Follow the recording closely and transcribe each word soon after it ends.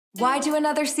Why do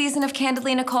another season of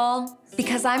Candidly Nicole?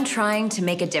 Because I'm trying to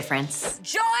make a difference.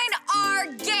 Join our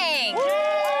gang!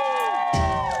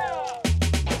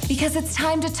 Because it's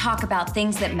time to talk about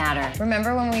things that matter.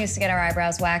 Remember when we used to get our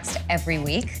eyebrows waxed every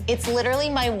week? It's literally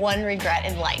my one regret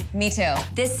in life. Me too.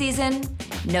 This season,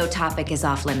 no topic is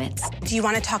off limits. Do you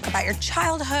want to talk about your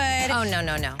childhood? Oh,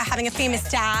 no. Having a famous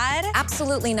dad?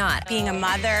 Absolutely not. Being a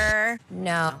mother?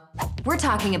 No. We're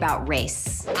talking about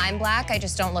race. I'm black, I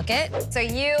just don't look it. So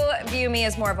you view me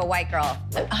as more of a white girl.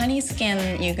 Honey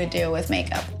skin you could do with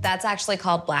makeup. That's actually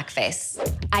called blackface.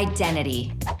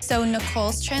 Identity. So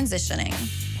Nicole's transitioning.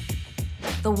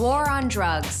 The war on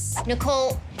drugs.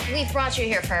 Nicole, we've brought you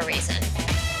here for a reason.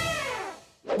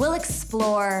 We'll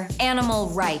explore animal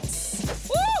rights.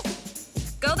 Woo!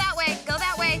 Go that way, go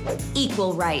that way.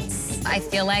 Equal rights. I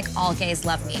feel like all gays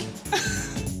love me.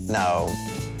 No.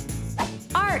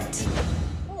 Art.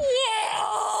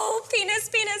 Whoa! Penis,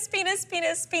 penis, penis,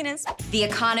 penis, penis. The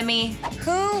economy.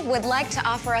 Who would like to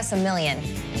offer us $1 million?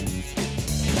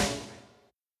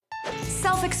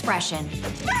 Self-expression.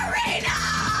 Marina!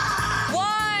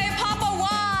 Why, Papa,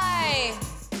 why?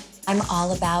 I'm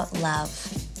all about love,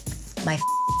 my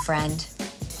friend.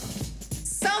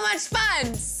 So much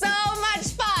fun, so much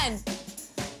fun.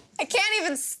 I can't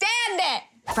even stand it.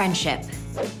 Friendship.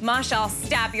 Masha, I'll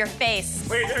stab your face.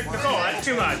 Wait, Nicole, that's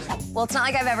too much. Well, it's not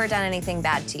like I've ever done anything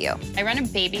bad to you. I run a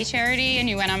baby charity, and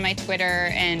you went on my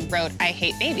Twitter and wrote, "I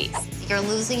hate babies." You're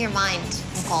losing your mind,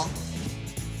 Nicole.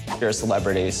 You're a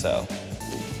celebrity, so,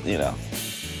 you know.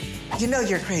 You know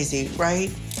you're crazy, right?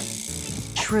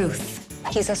 Truth.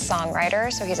 He's a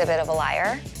songwriter, so he's a bit of a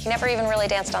liar. He never even really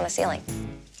danced on the ceiling.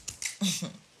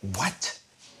 What?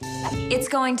 It's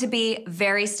going to be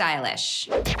very stylish.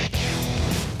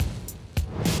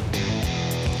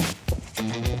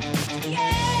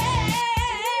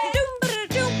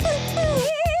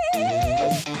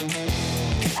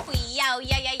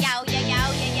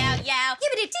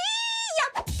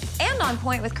 And on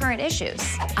point with current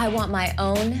issues. I want my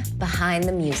own behind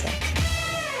the music.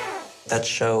 That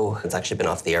show has actually been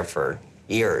off the air for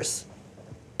years.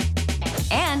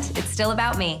 And it's still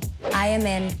about me. I am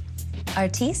an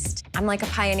artiste. I'm like a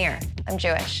pioneer. I'm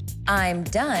Jewish. I'm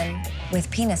done with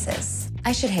penises.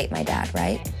 I should hate my dad,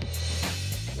 right?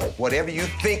 Whatever you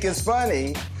think is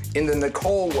funny, in the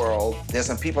Nicole world, there's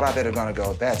some people out there that are gonna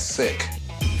go, that's sick.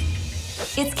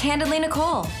 It's Candidly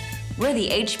Nicole. We're the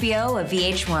HBO of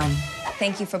VH1.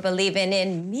 Thank you for believing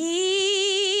in me.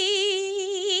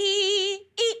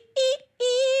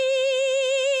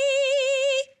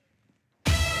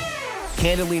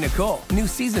 Candidly Nicole. New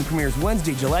season premieres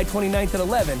Wednesday, July 29th at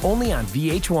 11, only on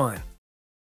VH1.